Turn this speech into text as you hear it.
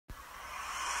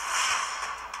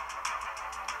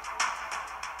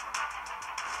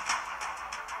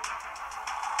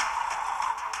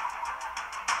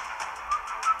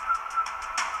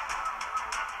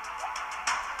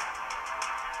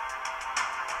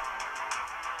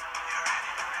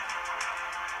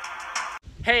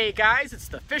Hey guys, it's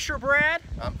the Fisher Brad.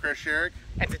 I'm Chris Sherrick.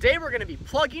 And today we're going to be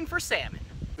plugging for salmon.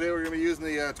 Today we're going to be using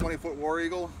the 20-foot War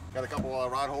Eagle. Got a couple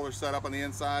rod holders set up on the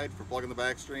inside for plugging the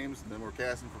back streams, and then we're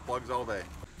casting for plugs all day.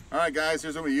 Alright guys,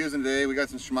 here's what we're using today. We got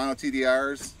some Shimano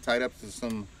TDRs tied up to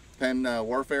some Penn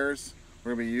Warfares.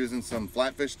 We're going to be using some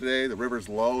flatfish today. The river's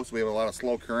low, so we have a lot of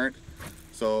slow current.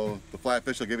 So the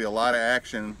flatfish will give you a lot of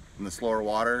action in the slower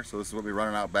water. So this is what we're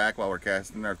running out back while we're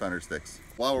casting our thunder sticks.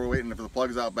 While we're waiting for the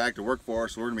plugs out back to work for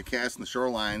us, we're going to be casting the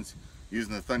shorelines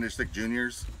using the thunder stick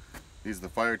juniors. These are the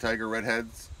Fire Tiger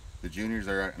redheads. The juniors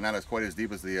are not as quite as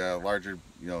deep as the larger,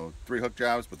 3-hook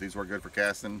jobs, but these work good for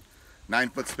casting.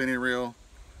 9-foot spinning reel,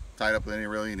 tied up with any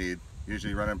reel you need.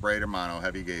 Usually running braid or mono,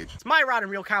 heavy gauge. My rod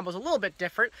and reel combo is a little bit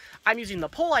different. I'm using the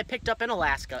pole I picked up in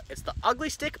Alaska. It's the Ugly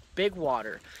Stick Big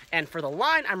Water. And for the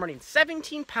line, I'm running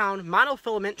 17-pound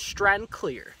monofilament Stren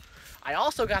Clear. I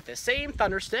also got the same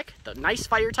thunder stick, the nice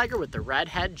Fire Tiger with the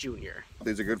Redhead Junior.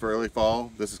 These are good for early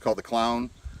fall. This is called the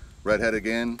Clown, Redhead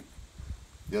again.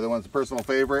 The other one's a personal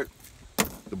favorite,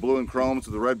 the blue and chromes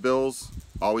with the red bills,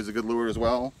 always a good lure as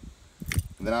well.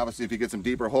 And then obviously if you get some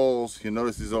deeper holes, you'll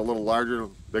notice these are a little larger,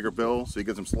 bigger bill, so you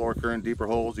get some slower current, deeper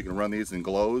holes. You can run these in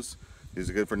glows. These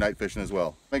are good for night fishing as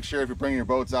well. Make sure if you're bringing your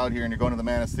boats out here and you're going to the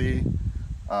Manistee,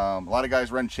 a lot of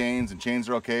guys run chains, and chains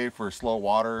are okay for slow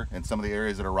water in some of the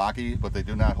areas that are rocky, but they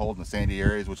do not hold in the sandy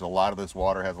areas, which a lot of this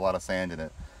water has a lot of sand in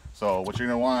it. So what you're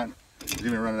going to want is you're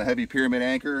going to run a heavy pyramid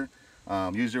anchor,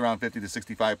 usually around 50 to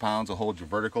 65 pounds will hold you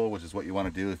vertical, which is what you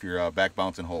want to do if you're back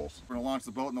bouncing holes. We're going to launch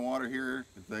the boat in the water here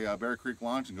at the Bear Creek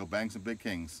launch and go bang some big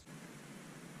kings.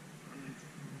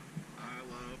 I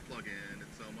love plug-in,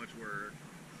 it's so much work.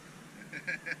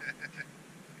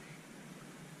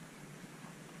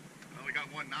 Well, we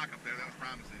got one knock up there, that was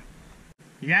promising.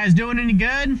 You guys doing any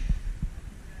good?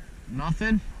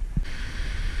 Nothing?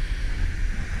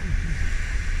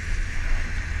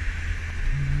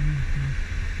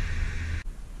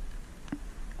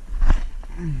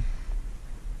 Yeah,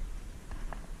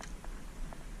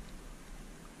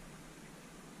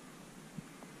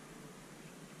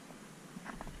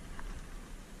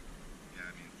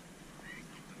 I mean,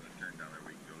 the turn down that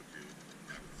we can go to,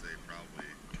 I would say probably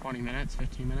 20 minutes,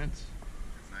 15 minutes.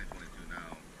 it's 9:22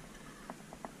 now.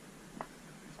 You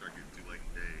start getting too late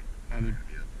in the day. And It's gonna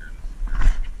be a turn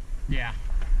this. yeah.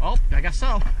 Oh, I guess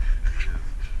so. It is.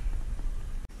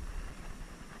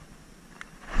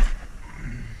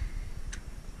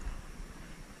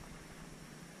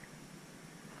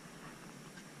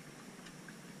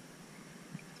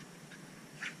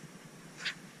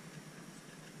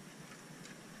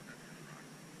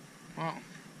 Well,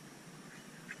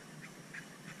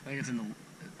 I think it's in the,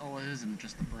 oh, it is in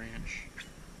just the branch.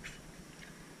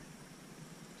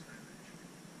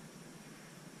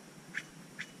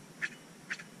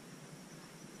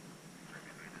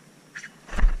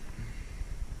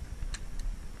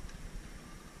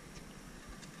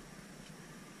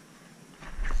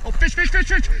 Oh, fish, fish, fish,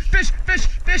 fish, fish, fish,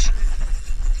 fish!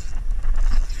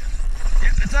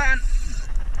 Yep, it's on.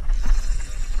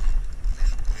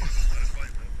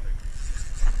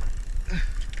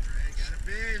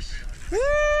 Woo!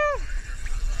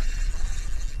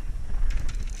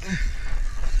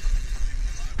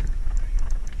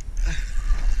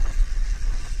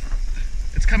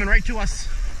 It's coming right to us.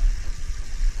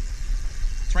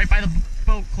 It's right by the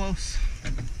boat, close.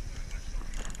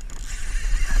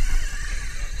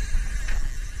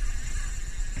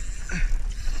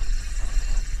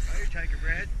 Fire Tiger,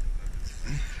 Brad.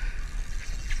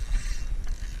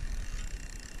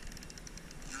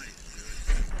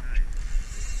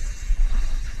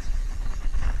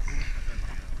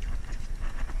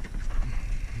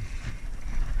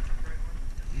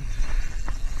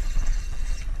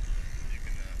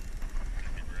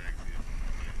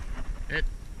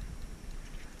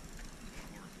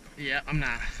 Yeah, I'm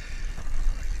not.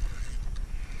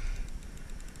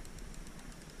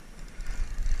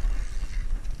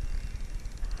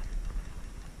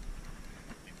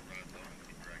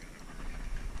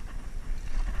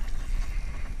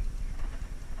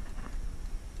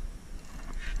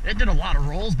 It did a lot of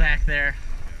rolls back there.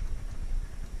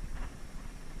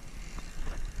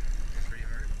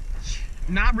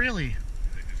 Not really.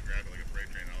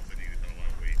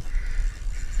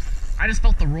 I just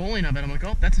felt the rolling of it. I'm like,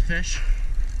 oh, that's a fish.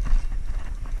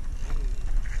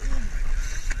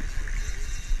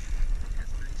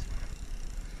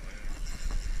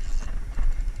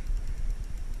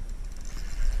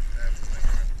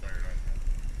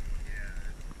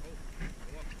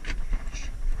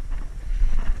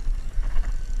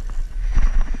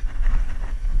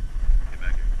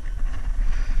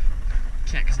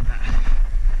 Can't because of that.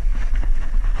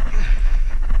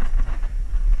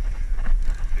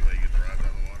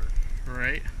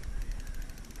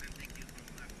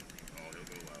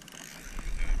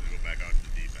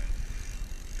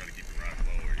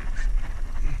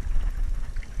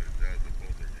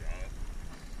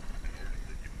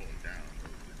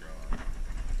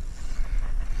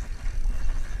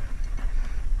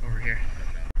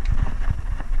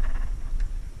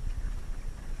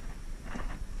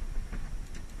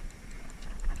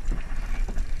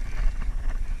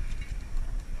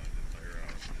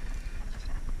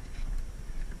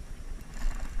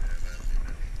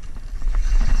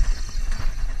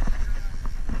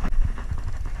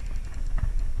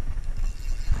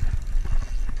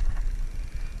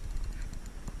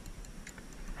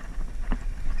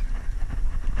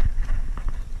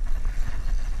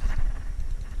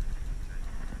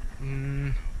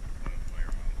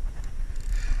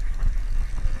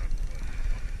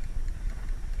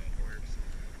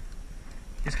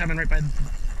 He's coming right by.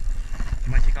 He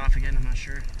might take off again, I'm not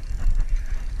sure.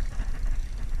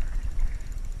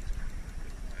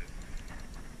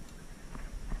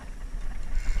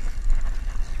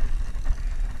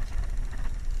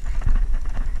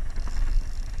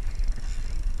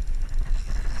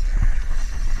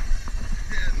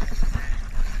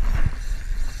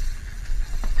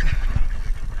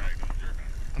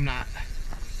 I'm not.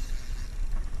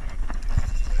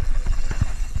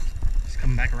 He's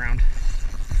coming back around.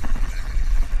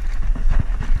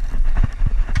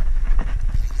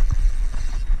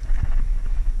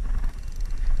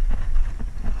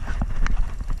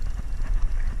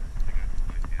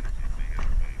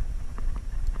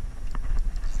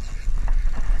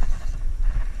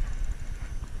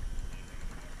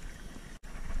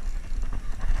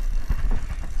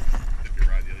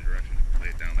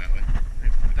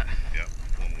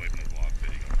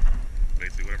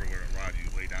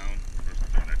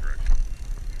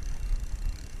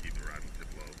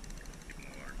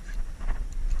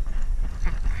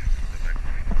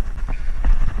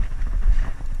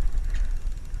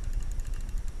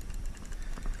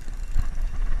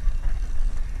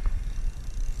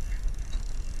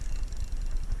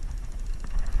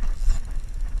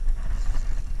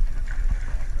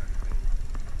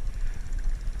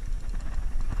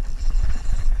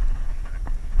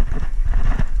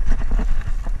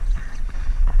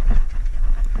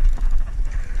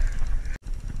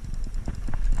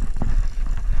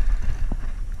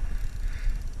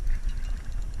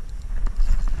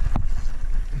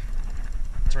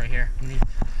 It's right here.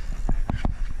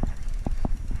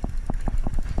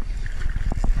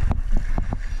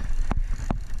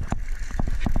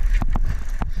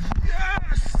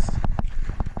 Yes!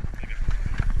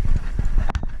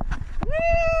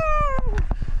 Woo!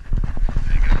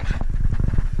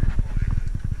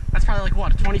 That's probably like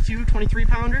what, a 22, 23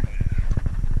 pounder?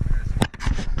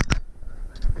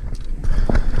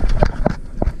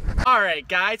 Alright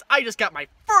guys, I just got my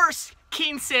first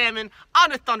king salmon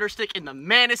on a thunderstick in the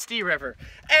Manistee River.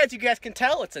 As you guys can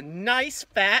tell, it's a nice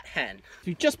fat hen.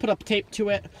 You just put up tape to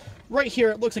it. Right here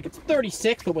it looks like it's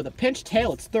 36, but with a pinched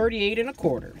tail it's 38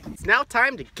 1/4. It's now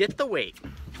time to get the weight.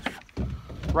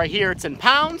 Right here it's in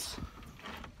pounds.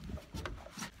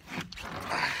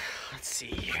 Let's see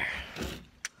here.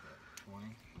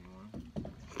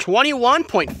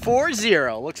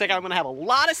 21.40. Looks like I'm gonna have a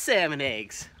lot of salmon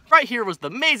eggs. Right here was the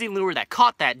amazing lure that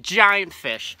caught that giant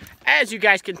fish. As you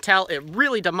guys can tell, it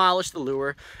really demolished the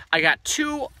lure. I got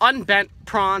 2 unbent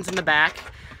prawns in the back.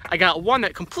 I got one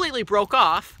that completely broke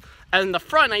off. And in the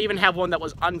front, I even have one that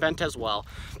was unbent as well.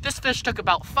 This fish took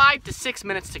about 5 to 6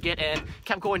 minutes to get in,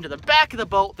 kept going to the back of the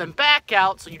boat, then back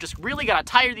out, so you just really gotta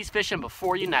tire these fish in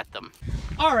before you net them.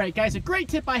 All right, guys, a great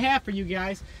tip I have for you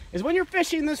guys is when you're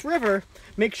fishing this river,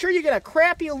 make sure you get a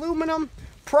crappy aluminum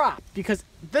prop, because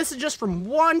this is just from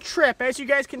one trip. As you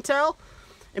guys can tell,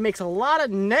 it makes a lot of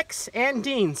nicks and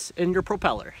dings in your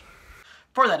propeller.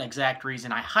 For that exact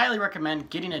reason, I highly recommend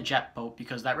getting a jet boat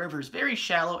because that river is very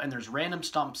shallow and there's random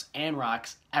stumps and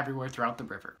rocks everywhere throughout the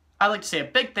river. I'd like to say a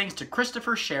big thanks to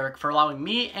Christopher Sherrick for allowing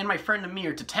me and my friend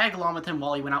Amir to tag along with him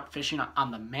while he went out fishing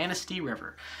on the Manistee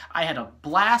River. I had a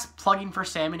blast plugging for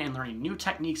salmon and learning new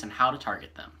techniques on how to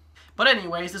target them. But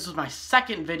anyways, this was my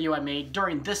second video I made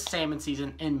during this salmon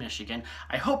season in Michigan.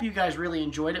 I hope you guys really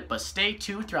enjoyed it, but stay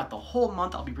tuned throughout the whole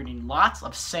month. I'll be bringing lots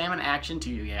of salmon action to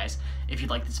you guys. If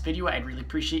you'd like this video, I'd really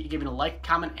appreciate you giving a like,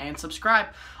 comment, and subscribe.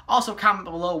 Also, comment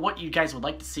below what you guys would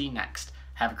like to see next.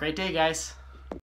 Have a great day, guys.